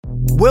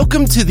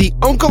Welcome to the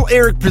Uncle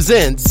Erich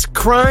Presents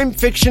Crime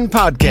Fiction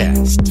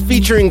Podcast,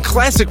 featuring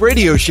classic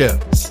radio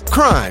shows,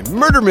 crime,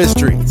 murder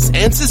mysteries,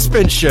 and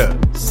suspense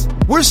shows.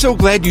 We're so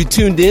glad you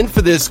tuned in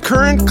for this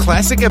current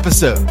classic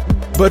episode.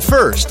 But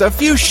first, a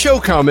few show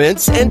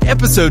comments and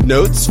episode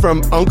notes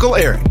from Uncle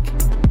Erich.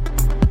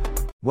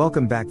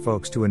 Welcome back,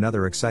 folks, to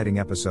another exciting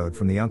episode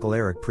from the Uncle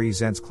Erich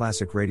Presents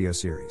Classic Radio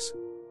series.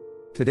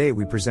 Today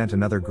we present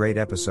another great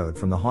episode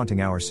from the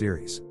Haunting Hour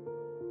series.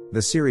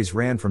 The series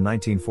ran from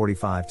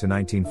 1945 to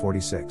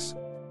 1946.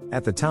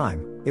 At the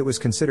time, it was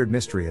considered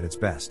mystery at its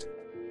best.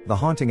 The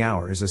Haunting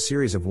Hour is a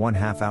series of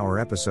 1/2 hour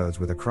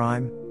episodes with a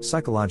crime,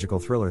 psychological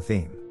thriller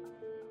theme.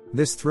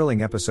 This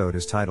thrilling episode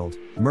is titled,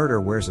 Murder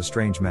Wears a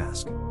Strange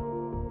Mask.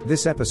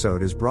 This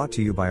episode is brought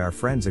to you by our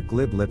friends at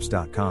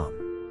gliblips.com.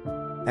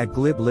 At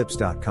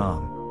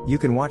gliblips.com, you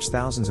can watch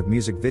thousands of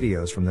music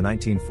videos from the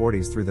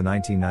 1940s through the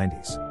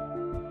 1990s.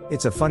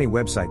 It's a funny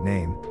website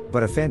name,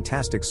 but a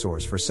fantastic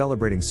source for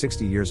celebrating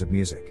 60 years of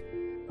music.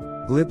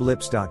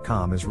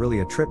 Gliblips.com is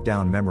really a trip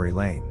down memory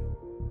lane.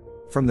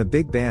 From the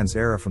big bands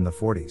era from the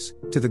 40s,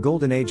 to the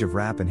golden age of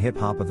rap and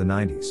hip-hop of the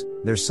 90s,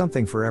 there's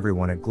something for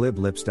everyone at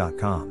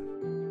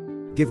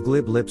gliblips.com. Give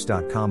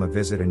gliblips.com a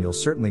visit and you'll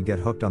certainly get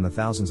hooked on the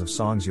thousands of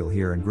songs you'll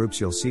hear and groups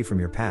you'll see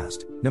from your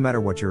past, no matter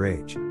what your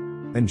age.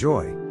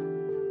 Enjoy!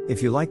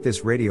 If you like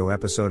this radio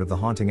episode of The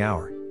Haunting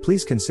Hour,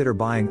 please consider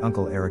buying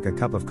Uncle Erich a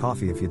cup of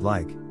coffee if you'd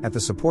like, at the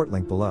support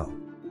link below.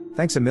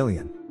 Thanks a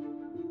million.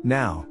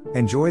 Now,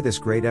 enjoy this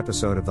great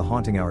episode of The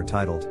Haunting Hour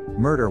titled,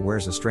 Murder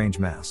Wears a Strange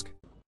Mask.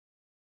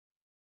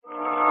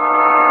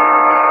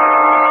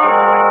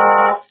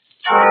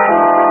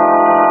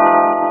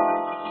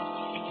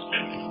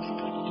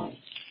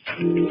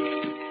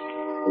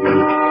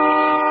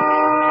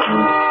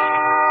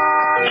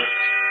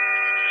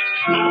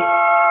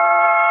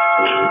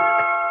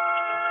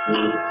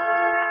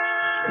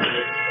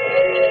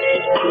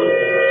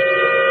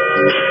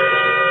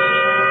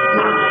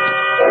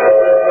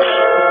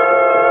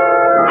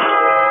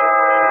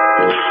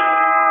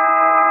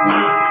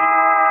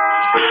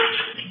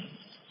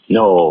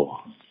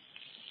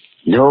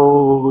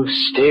 No,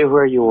 stay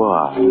where you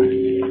are.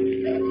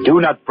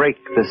 Do not break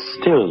the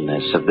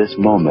stillness of this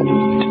moment,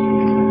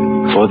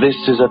 for this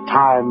is a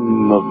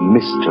time of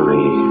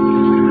mystery,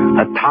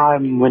 a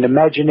time when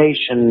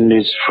imagination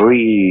is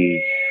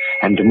free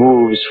and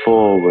moves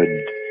forward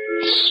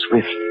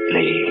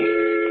swiftly,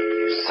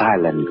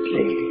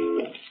 silently.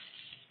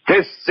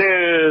 This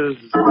is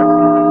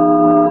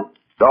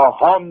the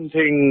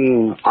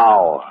Haunting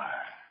Hour.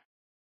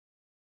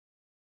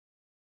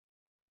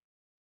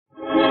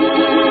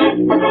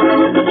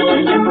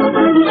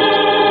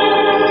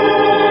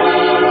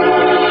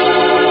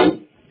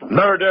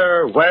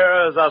 Murder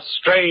wears a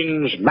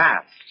strange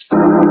mask.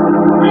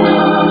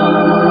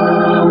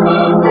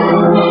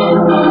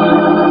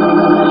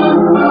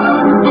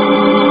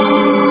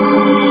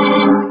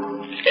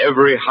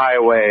 Every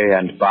highway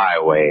and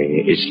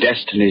byway is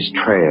destiny's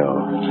trail,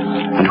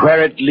 and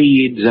where it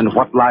leads and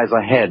what lies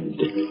ahead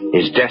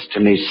is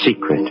destiny's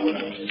secret.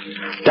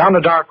 Down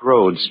a dark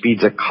road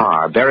speeds a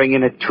car, bearing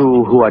in it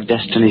two who are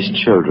destiny's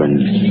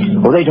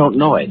children. Oh, they don't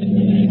know it.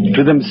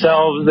 To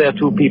themselves, they are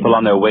two people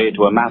on their way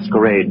to a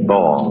masquerade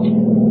ball.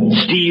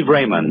 Steve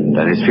Raymond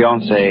and his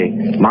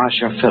fiancée,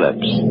 Marcia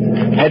Phillips,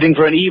 heading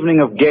for an evening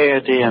of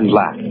gaiety and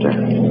laughter.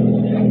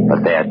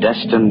 But they are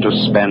destined to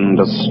spend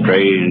a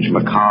strange,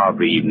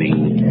 macabre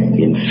evening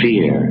in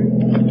fear.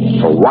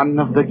 For one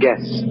of the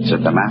guests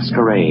at the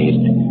masquerade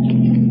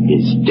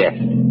is death.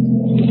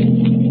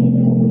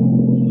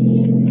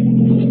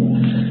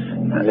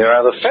 You're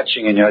rather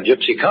fetching in your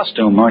gypsy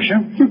costume, Marcia.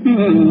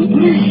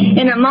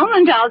 In a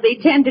moment, I'll be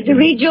tempted to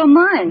read your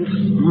mind.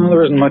 Well,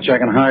 there isn't much I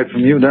can hide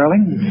from you,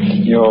 darling.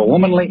 Your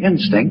womanly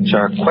instincts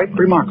are quite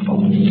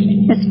remarkable.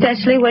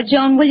 Especially where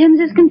John Williams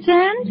is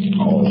concerned?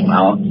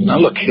 Oh, now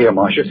look here,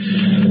 Marcia.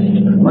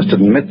 I must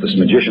admit this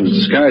magician's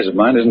disguise of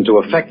mine isn't too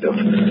effective.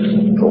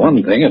 For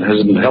one thing, it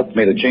hasn't helped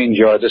me to change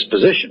your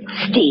disposition.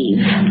 Steve.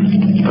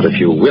 But if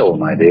you will,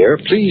 my dear,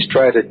 please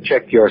try to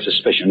check your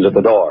suspicions at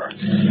the door.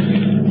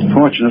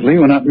 Fortunately,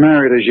 we're not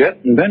married as yet,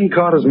 and Ben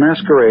Carter's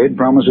masquerade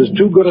promises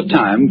too good a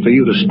time for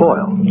you to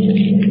spoil.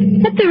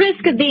 At the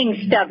risk of being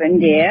stubborn,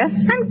 dear,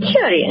 I'm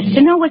curious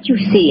to know what you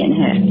see in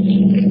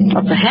her.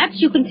 Or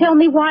perhaps you can tell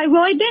me why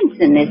Roy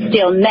Benson is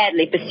still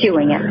madly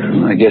pursuing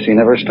her. I guess he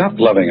never stopped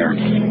loving her.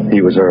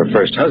 He was her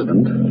first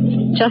husband.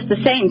 Just the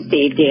same,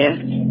 Steve, dear.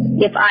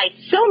 If I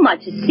so much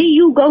as see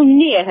you go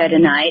near her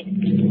tonight,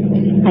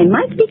 I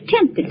might be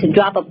tempted to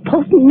drop a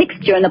potent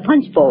mixture in the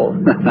punch bowl.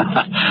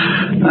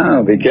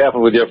 Oh, be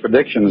careful with your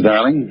predictions,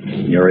 darling.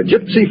 You're a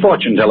gypsy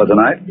fortune teller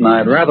tonight, and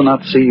I'd rather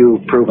not see you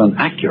proven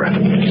accurate.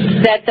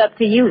 That's up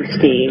to you,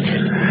 Steve.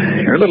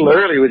 You're a little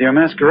early with your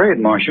masquerade,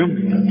 Marcia.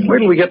 Wait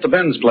till we get to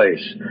Ben's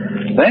place.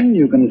 Then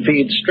you can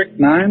feed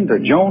strychnine to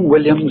Joan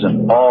Williams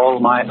and all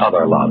my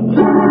other loves.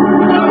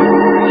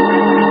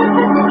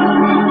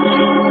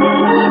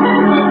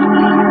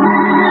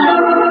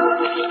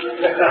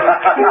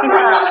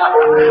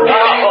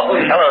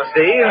 Hello,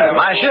 Steve.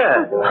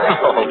 Masha.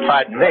 Oh,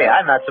 pardon me.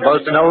 I'm not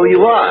supposed to know who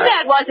you are.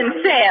 That wasn't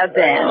fair,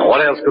 Ben.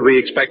 What else could we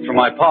expect from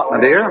my partner,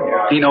 dear?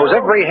 He knows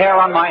every hair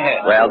on my head.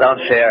 Well, don't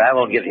fear. I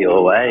won't give you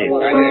away.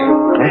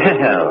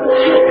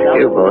 Well,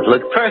 you both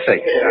look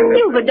perfect.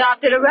 You've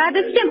adopted a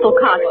rather simple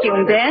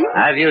costume, Ben.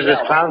 I've used this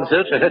clown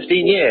suit for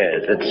 15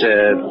 years. It's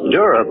a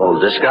durable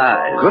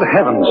disguise. Good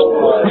heavens.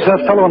 What's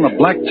that fellow in the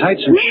black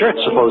tights and shirt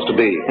supposed to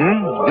be?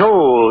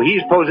 Oh,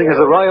 he's posing as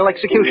a royal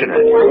executioner.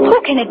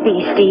 Who can it be,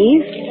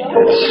 Steve?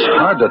 It's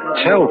hard to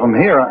tell from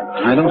here.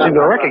 I don't seem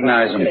to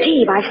recognize him.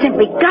 Steve, I've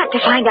simply got to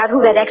find out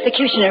who that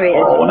executioner is.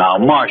 Oh, now,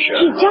 Marcia.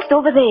 He's just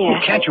over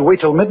there. Can't you wait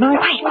till midnight?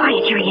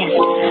 Quiet, here he is.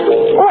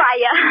 Why,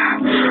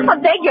 I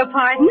beg your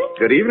pardon?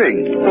 Good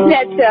evening.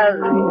 That's a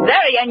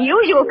very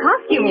unusual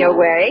costume you're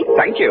wearing.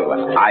 Thank you.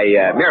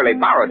 I merely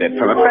borrowed it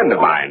from a friend of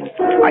mine.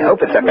 I hope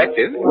it's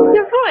effective.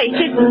 Your voice,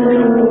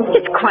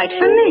 it's quite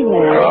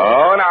familiar.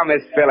 Oh, now,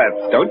 Miss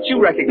Phillips, don't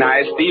you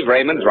recognize Steve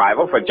Raymond's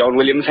rival for Joan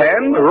Williams'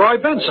 hand? Roy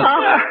Benson.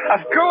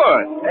 Of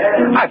course.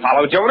 I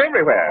follow Joan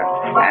everywhere,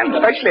 and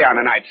especially on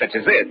a night such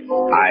as this.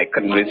 I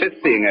couldn't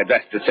resist seeing her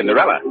dressed as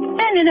Cinderella.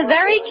 And in a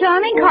very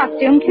charming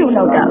costume, too,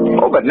 no doubt.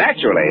 Oh, but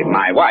naturally,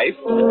 my wife,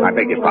 I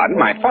beg your pardon,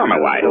 my former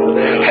wife,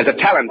 has a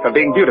talent for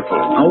being beautiful.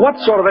 Now, what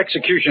sort of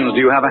executions do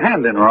you have a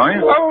hand in, Roy?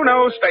 Oh,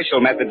 no special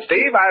method,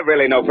 Steve. I've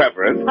really no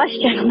preference. Hush,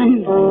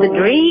 gentlemen. The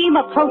dream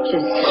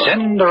approaches.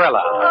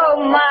 Cinderella.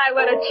 Oh, my,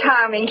 what a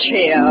charming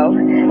trio.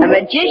 A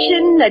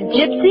magician, a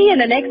gypsy,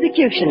 and an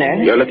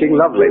executioner. You're looking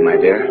lovely, my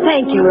dear.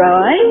 Thank you,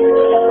 Roy.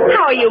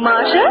 How are you,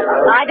 Marcia?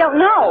 I don't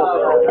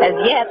know. As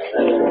yet.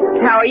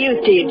 How are you,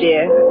 Steve,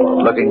 dear?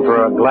 Looking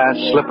for a glass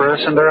slipper,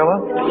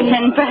 Cinderella?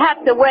 And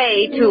perhaps a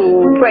way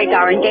to break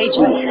our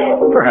engagement.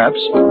 Perhaps.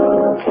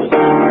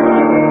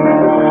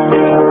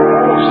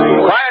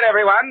 Quiet,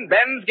 everyone.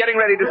 Ben's getting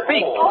ready to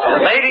speak.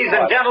 Ladies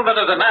and gentlemen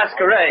of the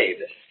masquerade,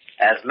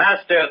 as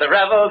master of the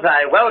revels,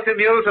 I welcome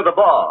you to the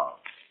ball.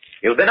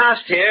 You've been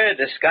asked here,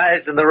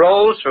 disguised in the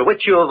roles for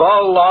which you have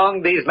all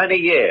longed these many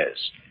years.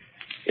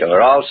 You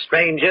are all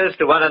strangers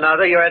to one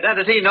another, your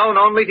identity known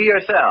only to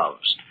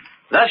yourselves.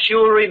 Thus you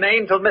will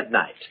remain till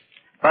midnight.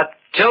 But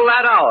till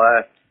that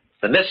hour,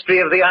 the mystery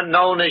of the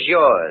unknown is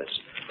yours.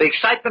 The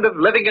excitement of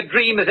living a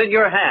dream is in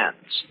your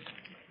hands.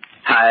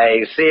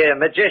 I see a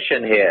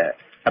magician here,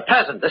 a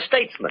peasant, a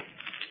statesman,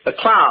 a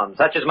clown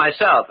such as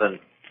myself, and,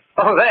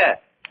 oh,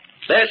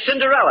 there's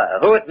Cinderella,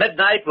 who at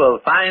midnight will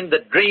find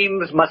that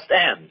dreams must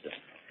end.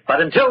 But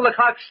until the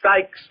clock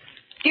strikes,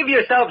 give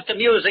yourselves to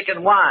music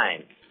and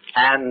wine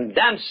and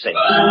dancing.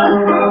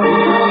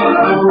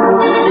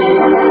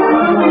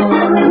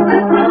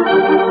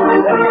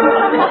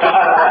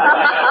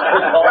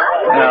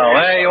 Now,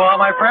 there you are,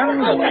 my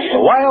friends. The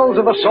wiles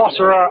of the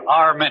sorcerer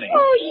are many.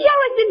 Oh, show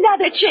us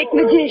another trick,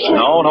 magician.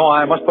 No,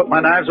 I must put my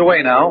knives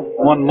away now.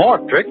 One more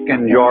trick,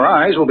 and your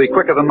eyes will be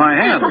quicker than my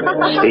hand.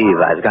 Steve,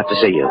 I've got to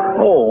see you.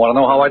 Oh, want to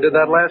know how I did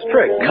that last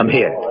trick? Come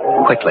here,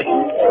 quickly.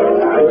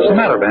 What's the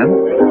matter, Ben?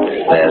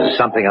 There's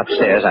something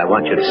upstairs I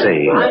want you to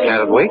see.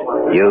 Can't it wait?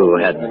 You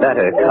had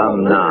better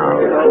come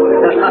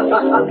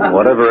now.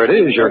 Whatever it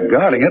is, you're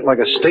guarding it like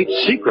a state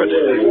secret.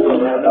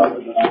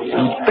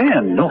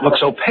 Ben, don't look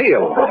so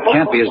pale. It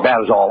can't be as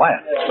bad as all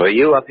that. Were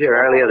you up here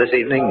earlier this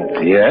evening?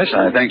 Yes,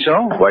 I think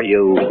so. Were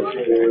you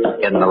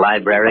in the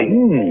library?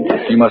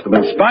 You must have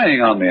been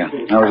spying on me.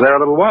 I was there a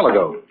little while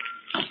ago.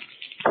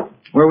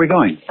 Where are we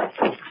going?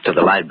 To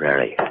the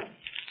library.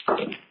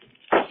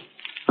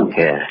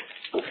 Here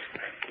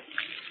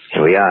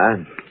we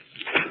are.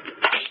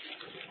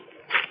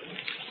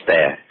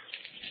 There.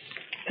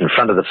 In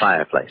front of the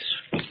fireplace.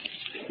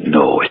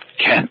 No, it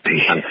can't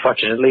be.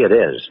 Unfortunately, it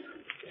is.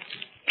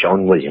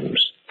 Joan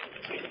Williams.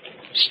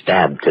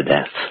 Stabbed to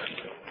death.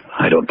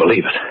 I don't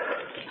believe it.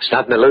 It's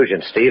not an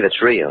illusion, Steve.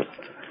 It's real.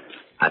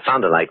 I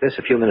found her like this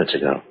a few minutes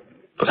ago.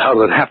 But how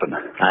did it happen?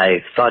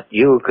 I thought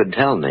you could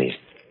tell me.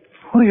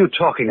 What are you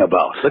talking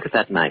about? Look at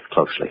that knife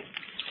closely.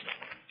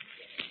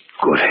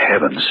 Good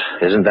heavens.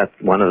 Isn't that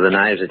one of the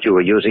knives that you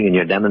were using in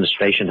your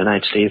demonstration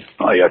tonight, Steve?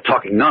 Oh, you're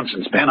talking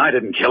nonsense, Ben. I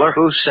didn't kill her.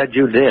 Who said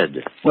you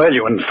did? Well,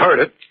 you inferred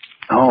it.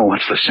 Oh,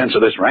 what's the sense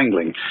of this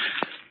wrangling?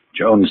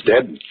 Joan's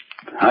dead.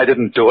 I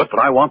didn't do it,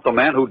 but I want the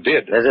man who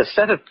did. There's a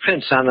set of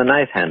prints on the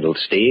knife handle,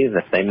 Steve.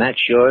 If they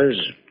match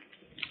yours,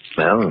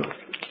 well,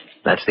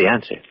 that's the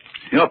answer.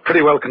 You're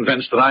pretty well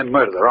convinced that I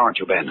murdered her, aren't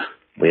you, Ben?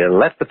 We'll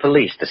let the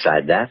police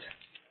decide that.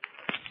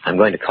 I'm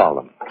going to call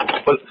them.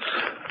 But,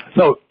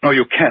 no,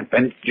 you can't,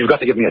 Ben. You've got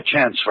to give me a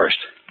chance first.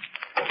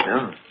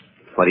 No?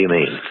 What do you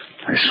mean?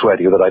 I swear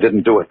to you that I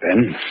didn't do it,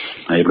 Ben.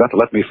 Now, you've got to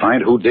let me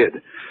find who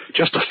did.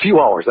 Just a few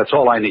hours, that's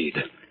all I need.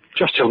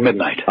 Just till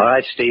midnight. All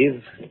right,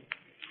 Steve.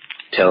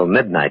 Till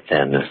midnight,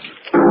 then.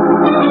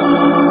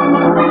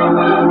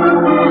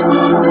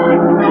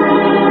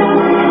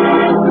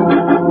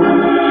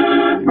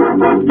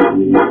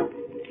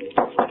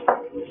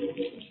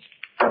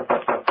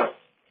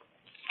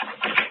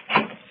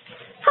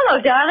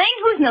 Hello, darling.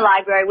 Who's in the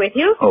library with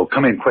you? Oh,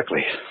 come in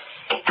quickly.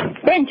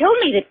 Ben told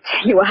me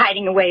that you were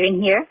hiding away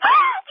in here.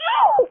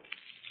 No!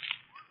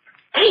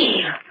 Hey,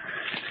 Steve,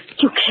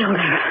 you killed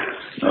her.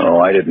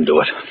 No, I didn't do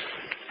it.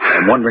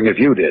 I'm wondering if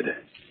you did.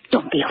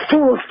 Don't be a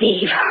fool,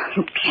 Steve.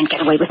 You can't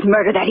get away with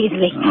murder that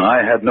easily.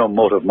 I had no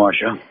motive,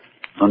 Marcia.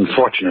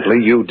 Unfortunately,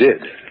 you did.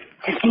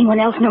 Does anyone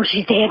else know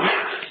she's dead?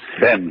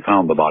 Ben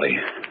found the body.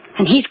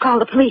 And he's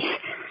called the police.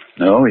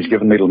 No, he's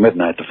given me till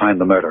midnight to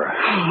find the murderer.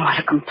 Oh, what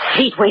a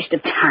complete waste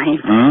of time.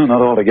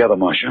 Not altogether,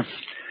 Marcia.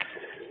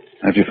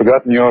 Have you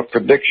forgotten your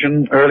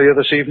prediction earlier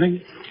this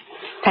evening?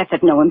 That's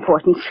of no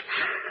importance.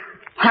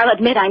 I'll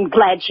admit I'm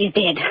glad she's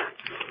dead.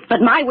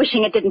 But my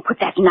wishing it didn't put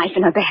that knife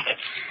in her back.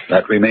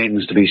 That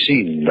remains to be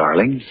seen,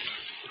 darling.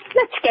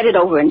 Let's get it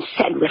over and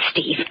said with,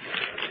 Steve.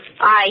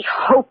 I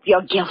hope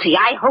you're guilty.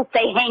 I hope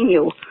they hang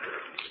you.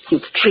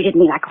 You've treated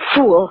me like a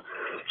fool.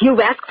 You've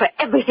asked for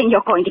everything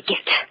you're going to get.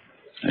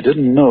 I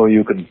didn't know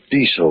you could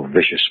be so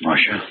vicious,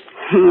 Marcia.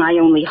 I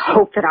only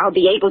hope that I'll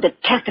be able to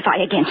testify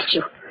against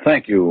you.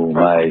 Thank you,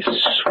 my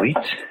sweet.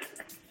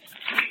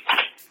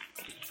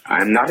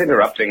 I'm not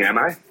interrupting, am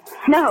I?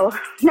 No,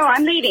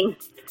 I'm leaving.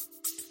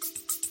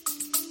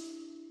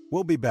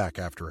 We'll be back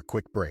after a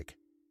quick break.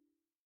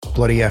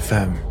 Bloody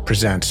FM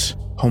presents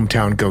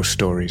Hometown Ghost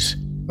Stories,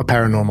 a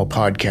paranormal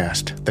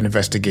podcast that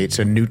investigates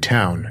a new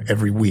town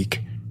every week,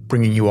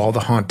 bringing you all the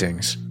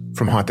hauntings,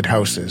 from haunted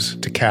houses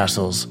to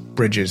castles,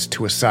 bridges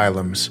to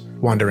asylums,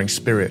 wandering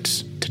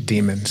spirits to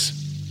demons.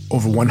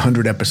 Over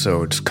 100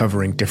 episodes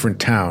covering different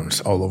towns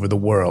all over the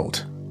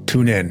world.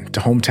 Tune in to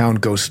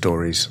Hometown Ghost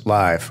Stories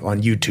live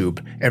on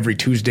YouTube every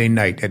Tuesday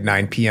night at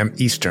 9 p.m.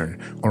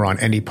 Eastern or on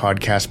any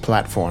podcast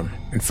platform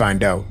and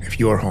find out if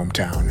your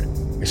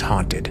hometown is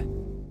haunted.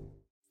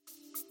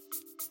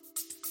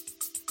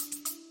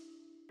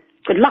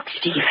 Good luck,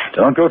 Steve.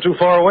 Don't go too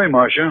far away,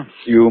 Marcia.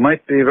 You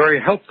might be very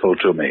helpful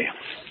to me.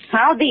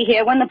 I'll be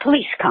here when the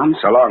police come.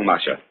 So long,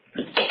 Marcia.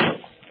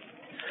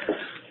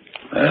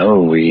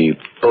 Well, we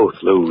both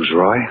lose,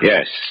 Roy.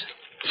 Yes,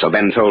 so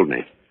Ben told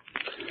me.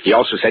 He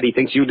also said he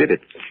thinks you did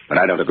it, but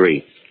I don't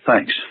agree.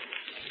 Thanks.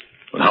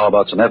 But how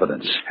about some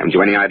evidence? Haven't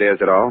you any ideas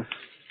at all?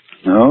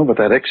 No, but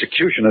that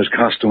executioner's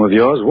costume of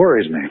yours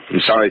worries me. I'm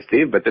sorry,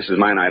 Steve, but this is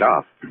my night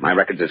off. My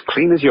record's as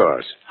clean as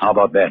yours. How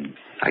about Ben?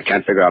 I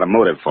can't figure out a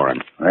motive for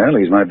him. Well,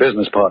 he's my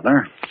business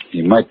partner.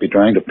 He might be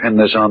trying to pin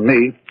this on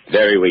me.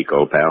 Very weak,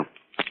 old pal.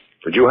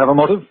 Did you have a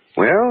motive?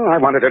 Well, I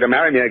wanted her to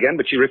marry me again,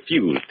 but she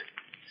refused.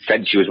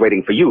 Said she was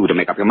waiting for you to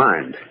make up your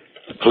mind.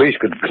 The police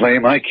could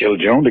claim I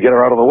killed Joan to get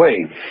her out of the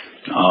way.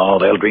 Oh,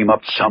 they'll dream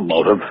up some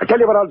motive. I tell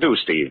you what I'll do,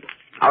 Steve.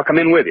 I'll come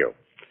in with you.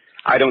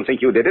 I don't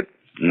think you did it,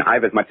 and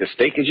I've as much a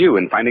stake as you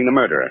in finding the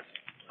murderer.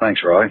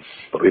 Thanks, Roy.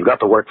 But we've got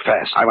to work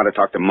fast. I want to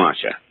talk to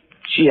Marcia.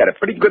 She had a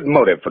pretty good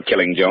motive for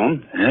killing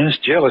Joan. Yes,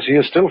 jealousy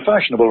is still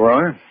fashionable,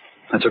 Roy.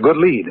 That's a good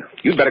lead.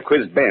 You'd better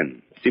quiz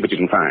Ben. See what you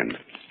can find.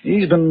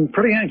 He's been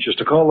pretty anxious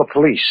to call the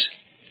police.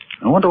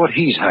 I wonder what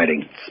he's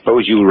hiding.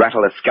 Suppose you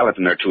rattle a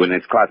skeleton or two in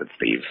his closet,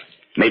 Steve.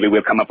 Maybe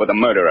we'll come up with a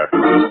murderer.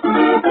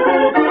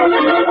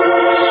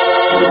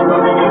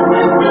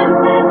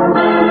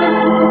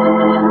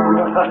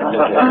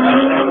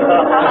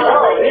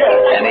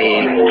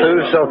 Any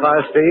clues so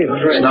far, Steve?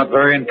 It's not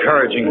very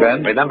encouraging,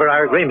 Ben. Remember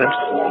our agreement.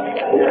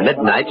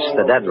 Midnight's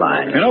the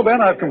deadline. You know,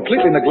 Ben, I've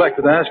completely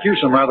neglected to ask you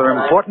some rather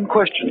important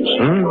questions.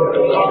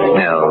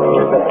 Well,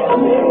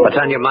 what's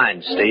on your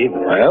mind, Steve?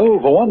 Well,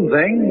 for one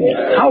thing,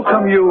 how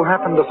come you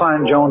happened to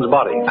find Joan's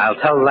body? I'll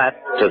tell that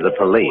to the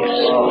police.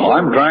 Oh,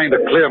 I'm trying to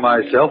clear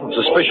myself of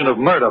suspicion of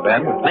murder,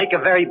 Ben. Make a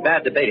very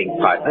bad debating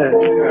partner.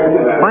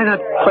 Why not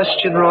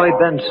question Roy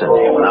Benson?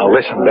 Now,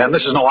 listen, Ben,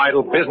 this is no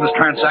idle business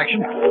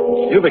transaction.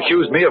 You've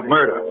accused me of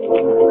murder.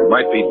 You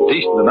might be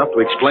decent enough to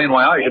explain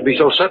why I should be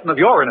so certain of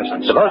your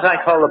innocence. Suppose I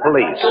call the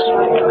police.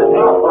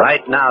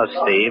 Right now,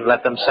 Steve,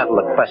 let them settle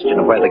the question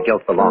of where the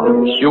guilt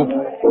belongs. You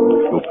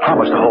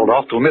promised to hold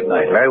off till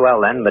midnight. Very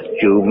well, then, but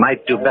you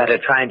might do better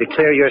trying to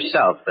clear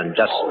yourself than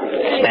just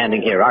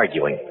standing here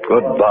arguing.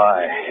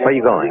 Goodbye. Where are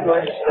you going?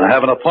 I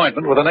have an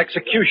appointment with an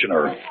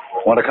executioner.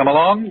 Want to come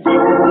along?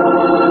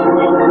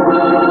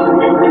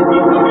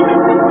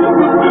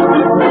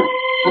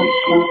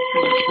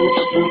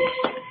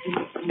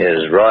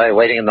 Is Roy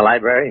waiting in the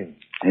library?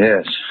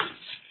 Yes.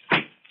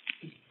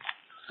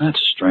 That's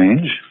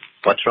strange.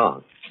 What's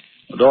wrong?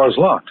 The door's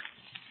locked,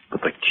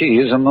 but the key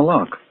is in the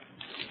lock.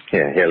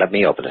 Here, let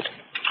me open it.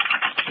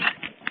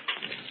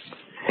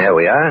 Here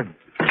we are.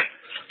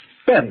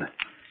 Ben,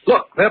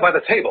 look, there by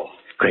the table.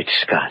 Great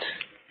Scott.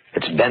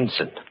 It's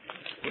Benson.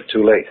 We're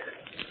too late.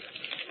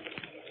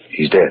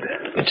 He's dead.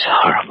 It's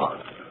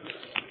horrible.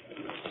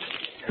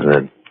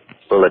 The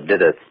bullet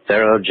did a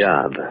thorough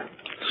job.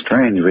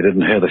 Strange we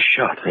didn't hear the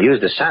shot. I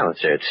used a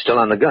silencer. It's still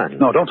on the gun.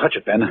 No, don't touch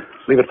it, Ben.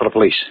 Leave it for the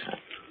police.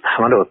 I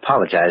want to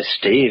apologize,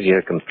 Steve.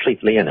 You're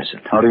completely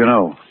innocent. How do you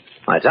know?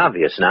 Well, it's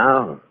obvious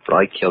now.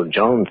 Roy killed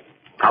Joan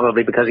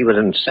probably because he was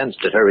incensed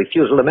at her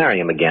refusal to marry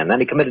him again. Then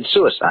he committed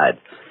suicide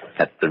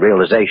at the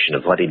realization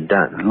of what he'd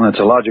done. Well,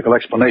 that's a logical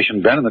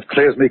explanation, Ben, and it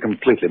clears me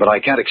completely, but I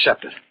can't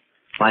accept it.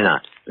 Why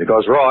not?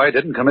 Because Roy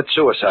didn't commit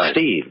suicide.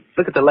 Steve,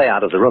 look at the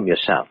layout of the room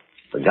yourself.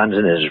 The gun's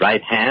in his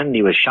right hand.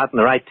 He was shot in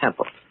the right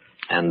temple.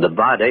 and the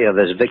body of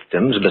his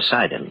victims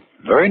beside him.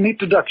 Very neat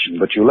deduction,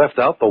 but you left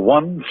out the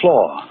one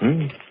flaw.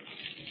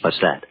 What's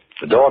that?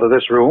 The door to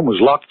this room was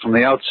locked from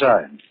the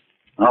outside.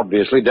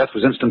 Obviously, death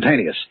was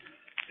instantaneous.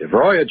 If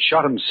Roy had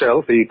shot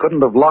himself, he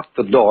couldn't have locked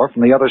the door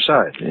from the other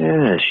side.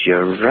 Yes,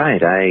 you're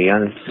right. I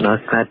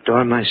unlocked that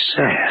door myself.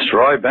 Yes,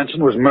 Roy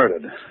Benson was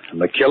murdered,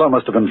 and the killer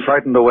must have been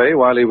frightened away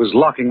while he was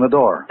locking the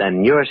door.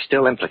 Then you're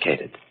still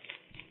implicated.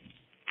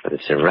 But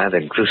it's a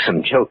rather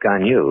gruesome joke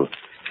on you.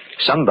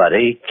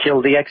 Somebody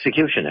killed the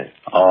executioner.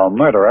 A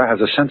murderer has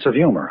a sense of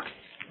humor.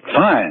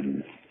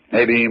 Fine.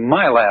 Maybe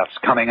my laugh's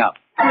coming up.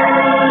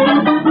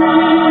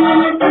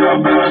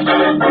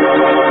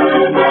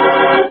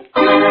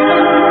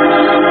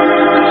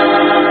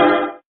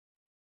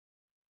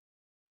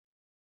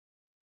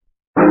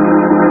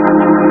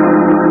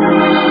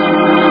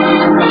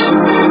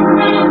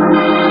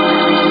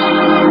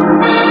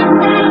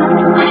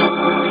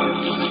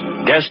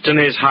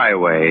 Destiny's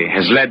Highway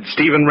has led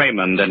Stephen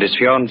Raymond and his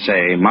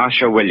fiancée,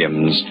 Marcia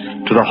Williams,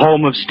 to the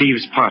home of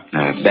Steve's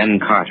partner, Ben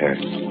Carter,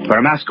 where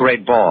a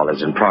masquerade ball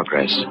is in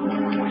progress.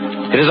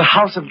 It is a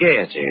house of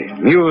gaiety.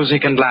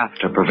 Music and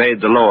laughter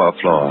pervade the lower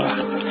floor.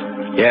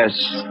 Yes,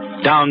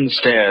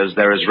 downstairs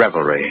there is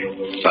revelry,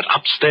 but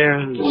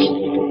upstairs,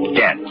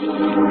 death.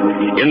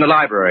 In the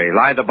library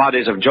lie the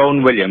bodies of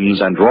Joan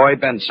Williams and Roy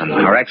Benson,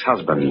 her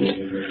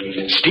ex-husband.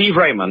 Steve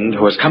Raymond,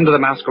 who has come to the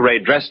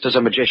masquerade dressed as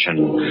a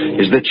magician,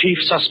 is the chief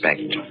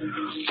suspect.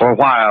 For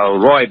while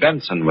Roy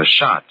Benson was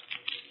shot,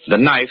 the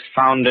knife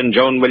found in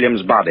Joan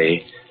Williams'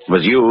 body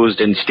was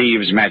used in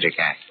Steve's magic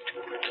act.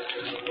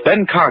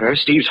 Ben Carter,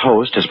 Steve's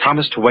host, has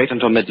promised to wait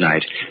until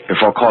midnight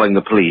before calling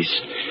the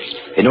police,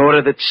 in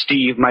order that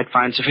Steve might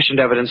find sufficient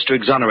evidence to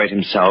exonerate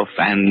himself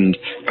and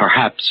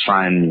perhaps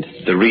find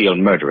the real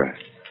murderer.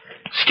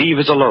 Steve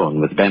is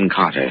alone with Ben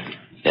Carter.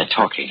 They're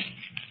talking.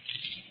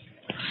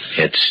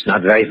 It's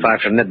not very far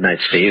from midnight,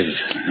 Steve.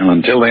 Well,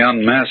 until they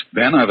unmask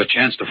Ben, I have a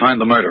chance to find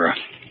the murderer.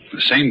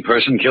 The same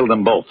person killed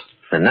them both.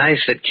 The knife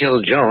that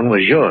killed Joan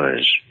was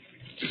yours.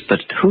 But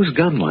whose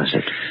gun was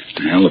it?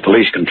 Well, the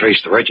police can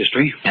trace the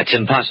registry. That's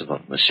impossible.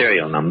 The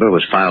serial number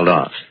was filed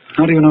off.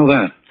 How do you know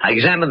that? I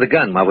examined the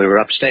gun while we were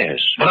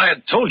upstairs. But I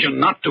had told you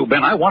not to,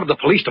 Ben. I wanted the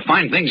police to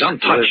find things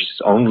untouched. I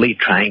was only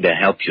trying to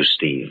help you,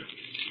 Steve.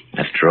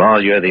 After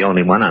all, you're the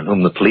only one on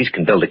whom the police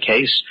can build a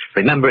case.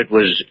 Remember, it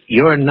was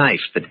your knife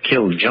that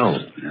killed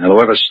Joan. Well,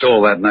 whoever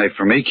stole that knife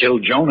from me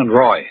killed Joan and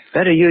Roy.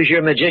 Better use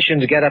your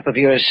magician's get-up of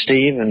yours,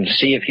 Steve, and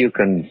see if you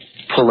can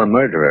pull a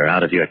murderer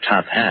out of your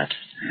top hat.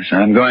 Yes,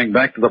 I'm going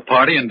back to the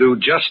party and do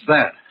just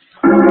that.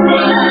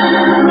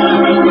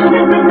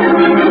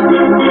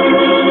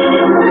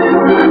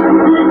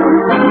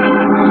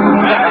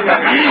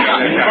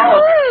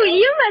 Oh,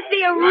 you must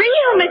be a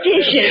real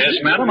magician. Yes,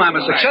 madam, I'm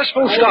a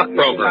successful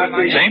stockbroker.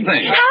 Same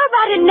thing. How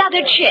about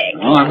another chick?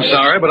 Oh, I'm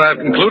sorry, but I've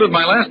concluded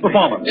my last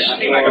performance.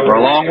 For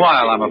a long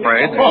while, I'm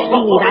afraid. Steve,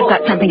 I've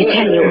got something to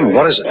tell you.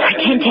 What is it? I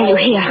can't tell you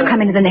here.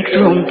 Come into the next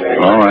room.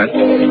 All right.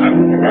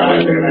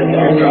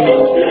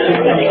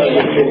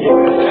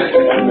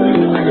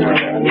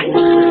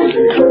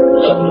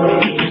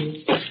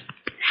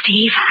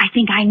 Steve, I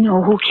think I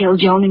know who killed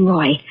Joan and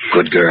Roy.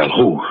 Good girl.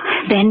 Who?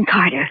 Ben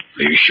Carter.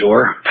 Are you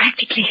sure?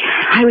 Practically.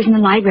 I was in the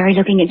library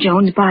looking at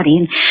Joan's body,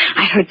 and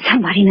I heard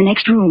somebody in the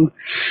next room.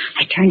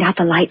 I turned out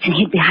the lights and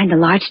hid behind a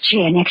large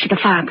chair next to the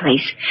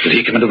fireplace. Did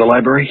he come into the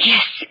library?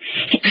 Yes.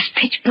 It was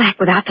pitch black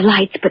without the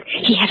lights, but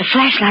he had a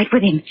flashlight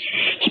with him.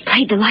 He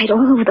played the light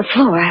all over the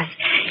floor as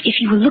if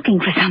he were looking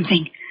for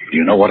something. Do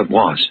you know what it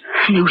was?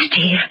 No,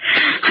 Steve.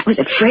 I was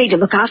afraid to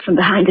look out from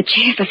behind the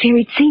chair for fear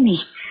he'd see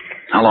me.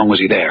 How long was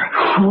he there?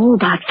 Oh,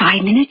 about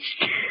 5 minutes.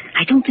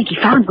 I don't think he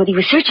found what he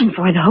was searching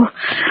for, though.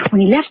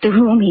 When he left the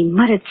room, he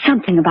muttered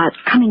something about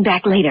coming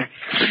back later.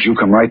 Did you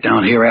come right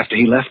down here after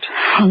he left?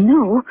 Oh,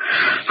 no.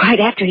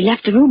 Right after he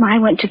left the room, I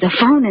went to the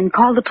phone and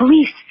called the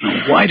police.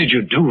 Now, why did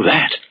you do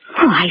that?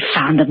 Well, I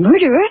found the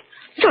murderer,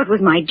 so it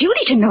was my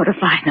duty to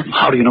notify them.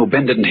 How do you know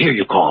Ben didn't hear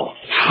you call?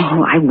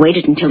 Oh, I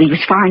waited until he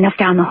was far enough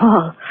down the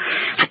hall.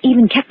 I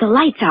even kept the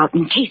lights out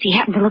in case he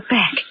happened to look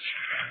back.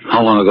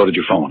 How long ago did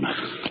you phone?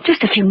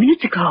 Just a few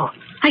minutes ago.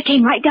 I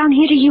came right down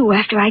here to you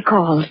after I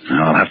called.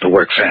 I'll have to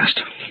work fast.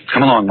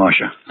 Come along,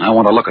 Marcia. I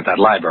want to look at that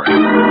library.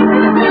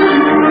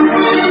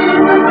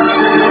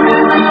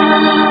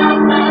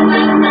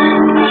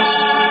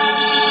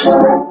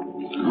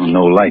 Oh,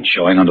 no light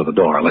showing under the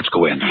door. Let's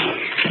go in.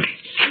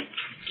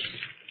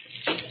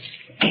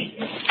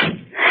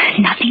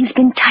 Nothing's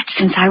been touched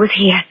since I was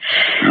here.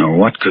 Now,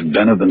 what could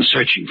Ben have been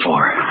searching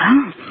for?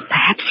 Well,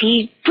 perhaps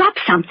he dropped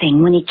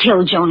something when he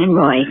killed Joan and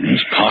Roy.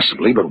 Yes,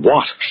 possibly, but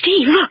what?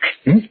 Steve, look.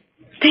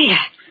 There.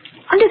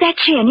 Under that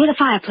chair near the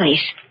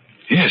fireplace.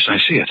 Yes, I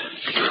see it.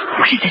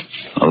 What is it?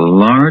 A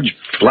large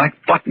black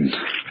button.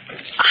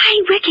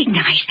 I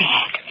recognize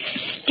that.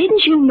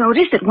 Didn't you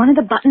notice that one of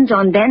the buttons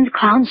on Ben's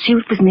clown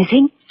suit was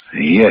missing?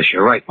 Yes,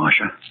 you're right,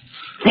 Marcia.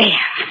 There.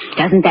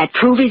 Doesn't that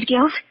prove his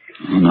guilt?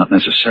 Well, not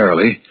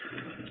necessarily.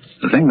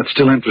 The thing that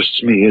still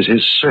interests me is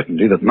his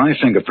certainty that my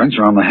fingerprints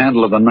are on the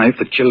handle of the knife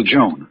that killed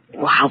Joan.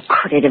 Oh, how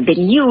could it have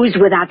been used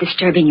without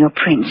disturbing your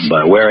prints?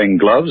 By wearing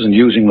gloves and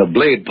using the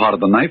blade part of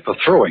the knife for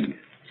throwing.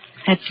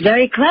 That's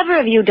very clever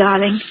of you,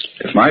 darling.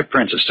 If my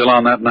prints are still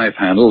on that knife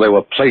handle, they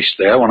were placed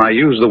there when I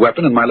used the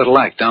weapon in my little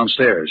act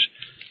downstairs.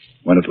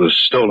 When it was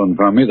stolen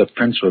from me, the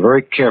prints were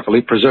very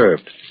carefully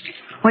preserved.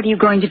 What are you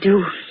going to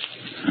do?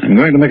 I'm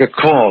going to make a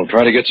call,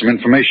 try to get some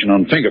information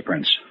on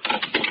fingerprints. Let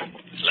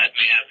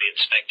me have the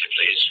inspector,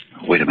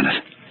 please. Wait a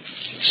minute.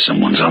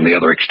 Someone's on the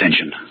other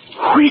extension.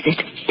 Who is it?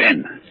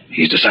 Ben.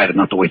 He's decided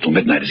not to wait till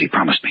midnight as he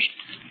promised me.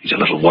 He's a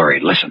little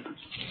worried. Listen.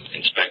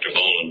 Inspector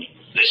Boland,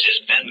 this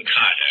is Ben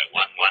Carter,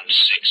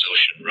 116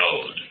 Ocean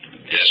Road.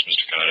 Yes,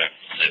 Mr. Carter.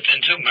 There have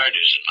been 2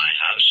 murders in my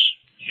house.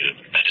 You'd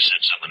better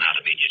send someone out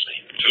immediately.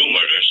 2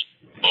 murders?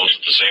 Both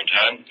at the same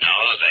time? No,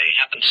 they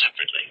happened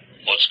separately.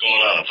 What's going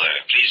on up there?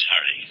 Please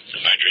hurry.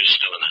 The murderer is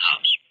still in the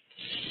house.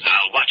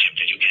 I'll watch him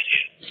till you get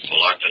here.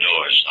 We'll lock the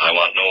doors. I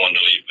want no one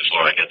to leave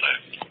before I get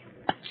there.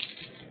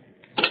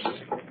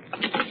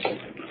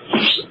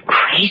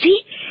 Crazy?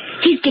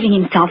 He's giving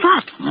himself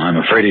up. I'm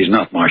afraid he's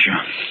not, Marcia.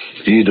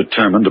 He's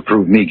determined to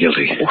prove me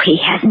guilty. Oh, he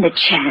hasn't a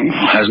chance.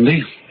 Hasn't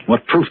he?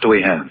 What proof do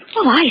we have?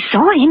 Well, I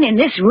saw him in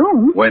this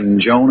room. When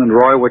Joan and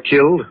Roy were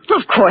killed?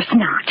 Of course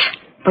not.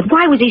 But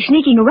why was he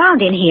sneaking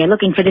around in here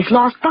looking for this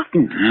lost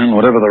button? Well,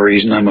 whatever the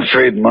reason, I'm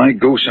afraid my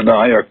goose and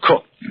I are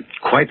cooked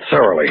quite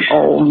thoroughly.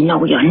 Oh,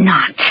 no, you're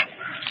not.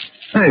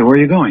 Hey, where are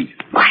you going?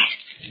 Quiet.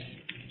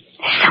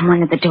 There's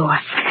someone at the door.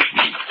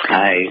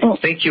 I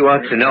think you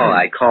ought to know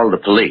I called the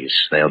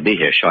police. They'll be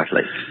here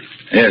shortly.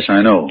 Yes,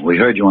 I know. We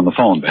heard you on the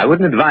phone, Ben. I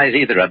wouldn't advise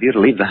either of you to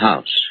leave the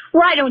house.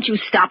 Why don't you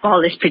stop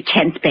all this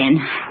pretense, Ben?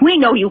 We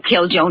know you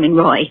killed Joan and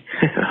Roy.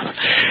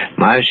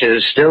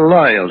 Marcia's still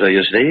loyal to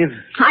you, Steve.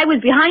 I was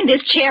behind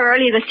this chair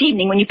earlier this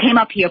evening when you came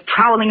up here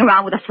prowling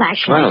around with a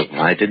flashlight. Well,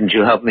 why didn't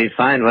you help me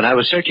find what I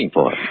was searching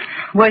for?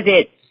 Was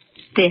it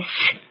this?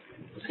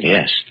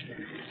 Yes.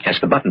 Yes,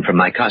 the button from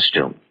my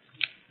costume.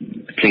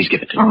 Please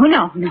give it to me.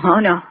 Oh,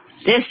 no.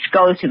 This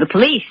goes to the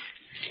police.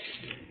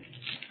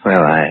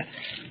 Well,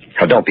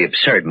 Oh, don't be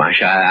absurd,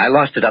 Marcia. I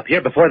lost it up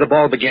here before the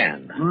ball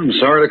began. I'm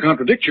sorry to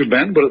contradict you,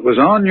 Ben, but it was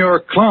on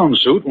your clown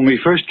suit when we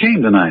first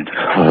came tonight.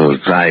 Oh,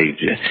 right.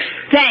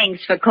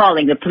 Thanks for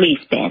calling the police,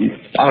 Ben.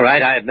 All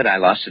right, I admit I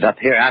lost it up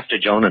here after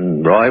Joan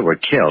and Roy were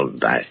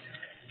killed. I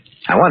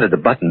wanted the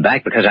button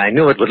back because I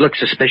knew it would look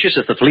suspicious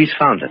if the police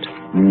found it.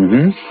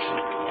 Mm-hmm.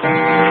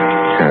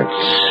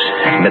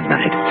 It's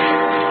midnight.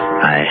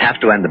 I have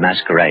to end the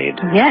masquerade.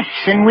 Yes,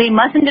 and we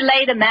mustn't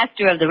delay the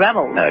master of the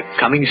revel.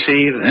 Coming,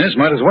 Steve? Yes,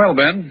 might as well,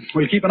 Ben.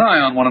 We'll keep an eye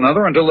on one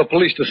another until the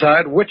police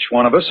decide which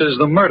one of us is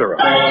the murderer.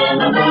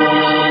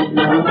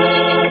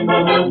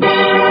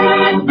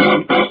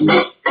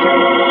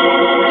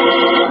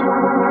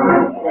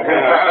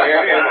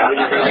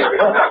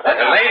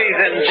 Ladies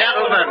and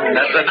gentlemen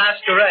of the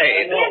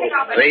masquerade,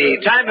 the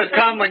time has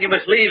come when you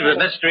must leave the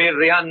mystery of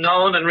the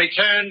unknown and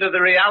return to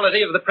the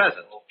reality of the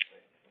present.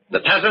 The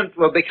peasant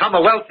will become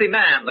a wealthy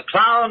man, the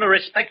clown a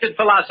respected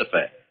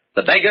philosopher,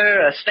 the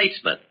beggar a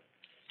statesman.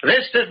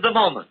 This is the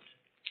moment.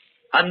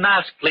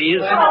 Unmask, please.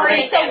 Ben,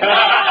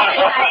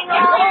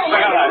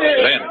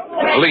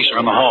 the police are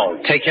in the hall.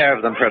 Take care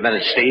of them for a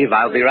minute, Steve.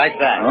 I'll be right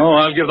back. Oh,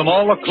 I'll give them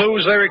all the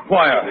clues they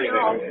require.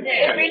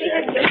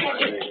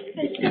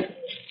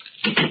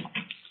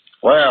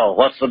 Well,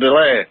 what's the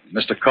delay?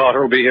 Mr.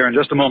 Carter will be here in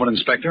just a moment,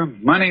 Inspector.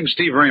 My name's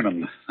Steve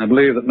Raymond. I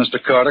believe that Mr.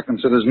 Carter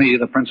considers me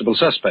the principal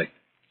suspect.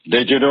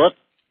 Did you do it?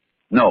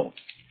 No.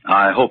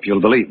 I hope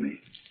you'll believe me.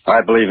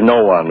 I believe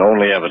no one,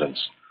 only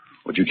evidence.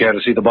 Would you care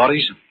to see the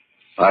bodies?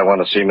 I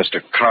want to see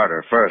Mr.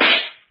 Carter first.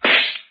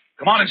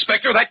 Come on,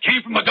 Inspector. That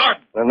came from the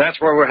garden. And that's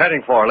where we're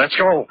heading for. Let's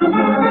go.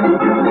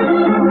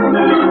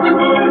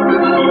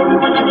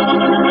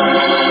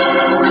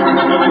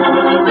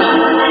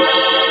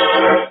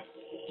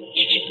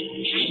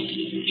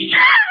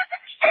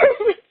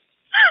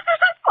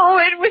 Oh,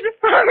 it was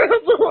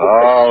horrible.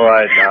 All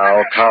right,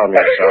 now, calm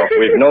yourself.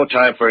 We've no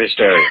time for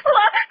hysteria.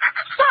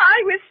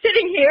 I was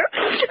sitting here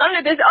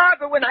under this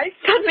arbor when I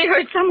suddenly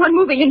heard someone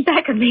moving in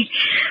back of me.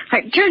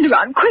 I turned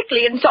around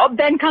quickly and saw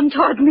Ben come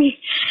toward me.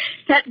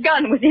 That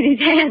gun was in his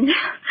hand.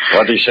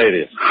 What did he say to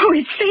you? Oh,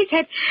 his face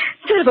had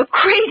sort of a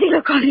crazy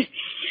look on it.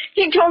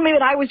 He told me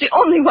that I was the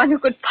only one who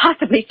could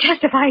possibly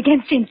testify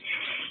against him.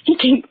 He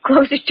came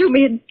closer to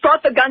me and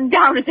brought the gun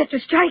down as if to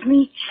strike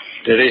me.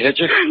 Did he hit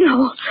you?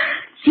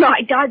 No,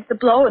 I dodged the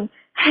blow and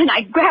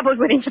I grappled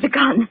with him for the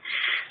gun.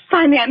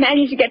 Finally, I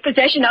managed to get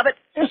possession of it.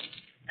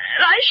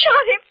 And I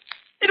shot him.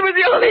 It was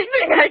the only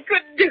thing I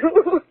could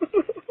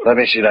do. Let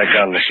me see that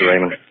gun, Mr.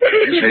 Raymond.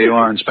 Here you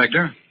are,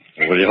 Inspector.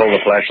 Will you hold the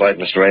flashlight,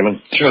 Mr.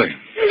 Raymond? Surely.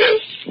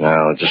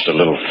 Now, just a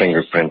little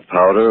fingerprint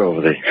powder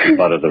over the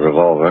butt of the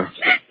revolver.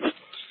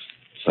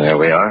 There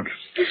we are.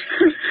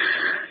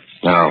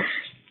 Now,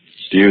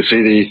 do you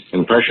see the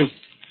impression?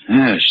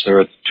 Yes, there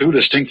are two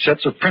distinct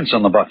sets of prints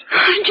on the butt.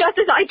 Just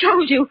as I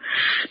told you,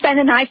 Ben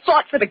and I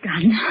fought for the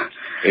gun.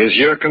 Is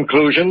your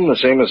conclusion the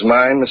same as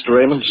mine, Mr.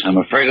 Raymond? I'm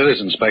afraid it is,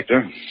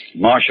 Inspector.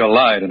 Marcia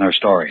lied in her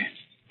story.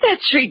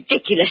 That's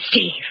ridiculous,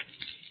 Steve.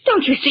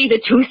 Don't you see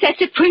the 2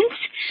 sets of prints?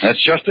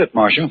 That's just it,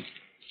 Marcia.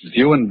 If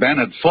you and Ben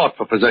had fought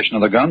for possession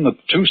of the gun, the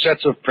 2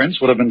 sets of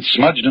prints would have been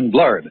smudged and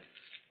blurred.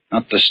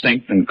 Not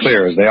distinct and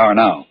clear as they are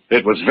now.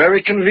 It was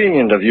very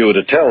convenient of you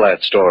to tell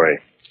that story.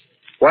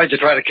 Why'd you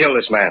try to kill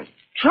this man?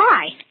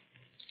 Try.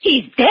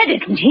 He's dead,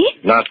 isn't he?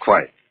 Not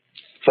quite.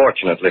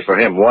 Fortunately for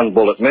him, 1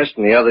 bullet missed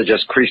and the other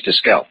just creased his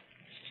scalp.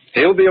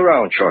 He'll be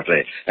around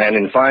shortly and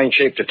in fine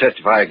shape to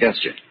testify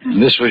against you.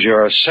 This was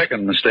your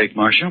second mistake,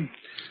 Marcia.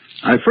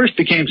 I first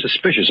became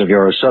suspicious of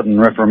your sudden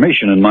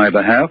reformation in my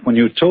behalf when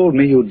you told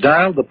me you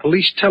dialed the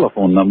police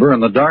telephone number in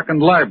the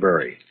darkened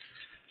library.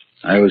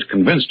 I was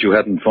convinced you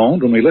hadn't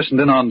phoned when we listened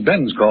in on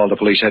Ben's call to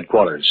police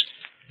headquarters.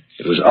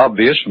 It was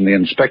obvious from the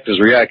inspector's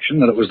reaction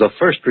that it was the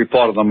first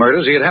report of the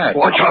murders he had had.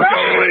 Watch out,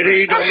 young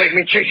lady. Don't make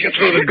me chase you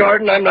through the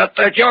garden. I'm not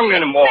that young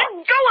anymore.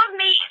 Let go of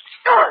me!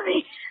 Go of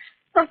me!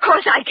 Of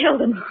course I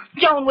killed him.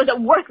 Joan was a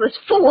worthless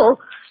fool,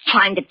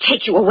 trying to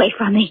take you away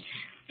from me.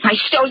 I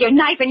stole your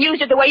knife and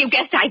used it the way you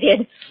guessed I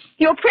did.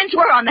 Your prints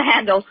were on the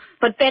handle,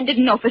 but Ben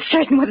didn't know for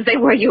certain whether they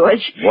were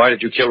yours. Why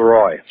did you kill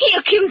Roy? He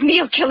accused me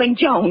of killing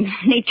Joan,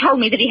 and he told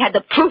me that he had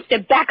the proof to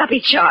back up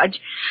his charge,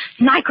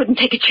 and I couldn't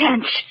take a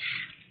chance.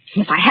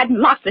 If I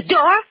hadn't locked the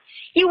door,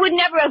 you would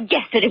never have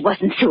guessed that it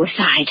wasn't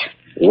suicide.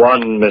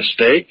 1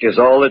 mistake is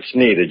all that's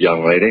needed,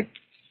 young lady.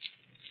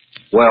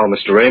 Well,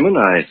 Mr. Raymond,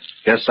 I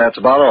guess that's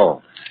about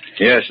all.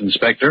 Yes,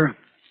 Inspector.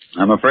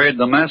 I'm afraid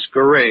the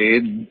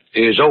masquerade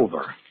is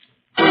over.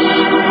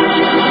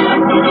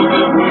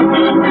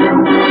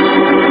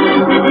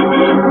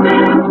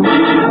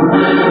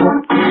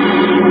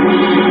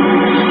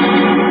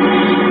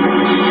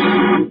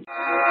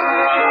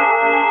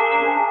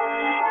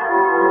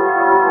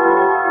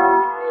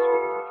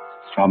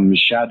 From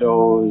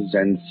shadows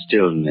and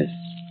stillness,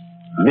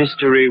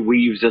 mystery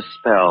weaves a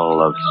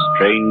spell of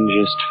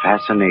strangest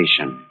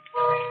fascination,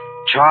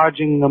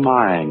 charging the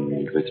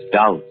mind with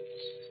doubts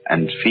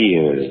and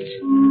fears.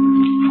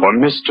 For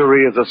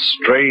mystery is a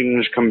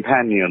strange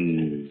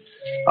companion,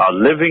 a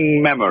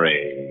living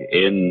memory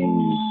in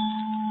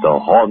the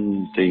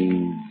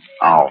haunting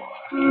hour.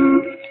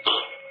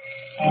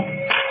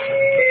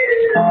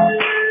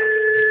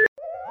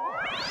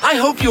 I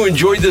hope you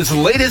enjoyed this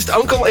latest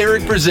Uncle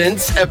Eric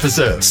Presents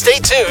episode. Stay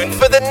tuned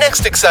for the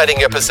next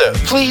exciting episode.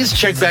 Please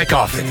check back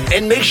often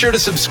and make sure to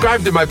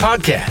subscribe to my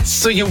podcast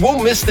so you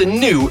won't miss the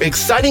new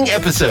exciting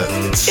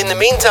episodes. In the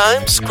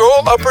meantime,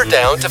 scroll up or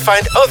down to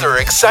find other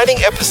exciting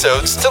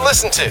episodes to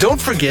listen to. Don't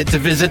forget to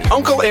visit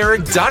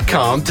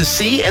UncleEric.com to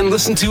see and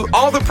listen to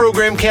all the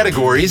program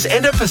categories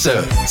and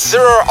episodes.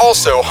 There are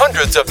also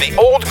hundreds of the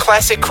old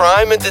classic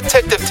crime and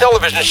detective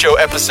television show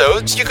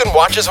episodes you can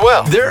watch as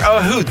well. They're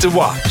a hoot to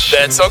watch.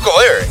 That's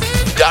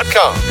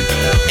UncleEric.com.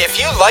 If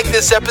you like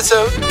this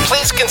episode,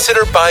 please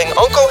consider buying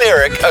Uncle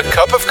Eric a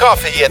cup of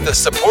coffee at the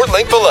support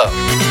link below.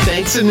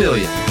 Thanks a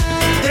million.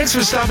 Thanks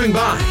for stopping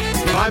by.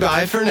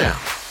 Bye-bye for now.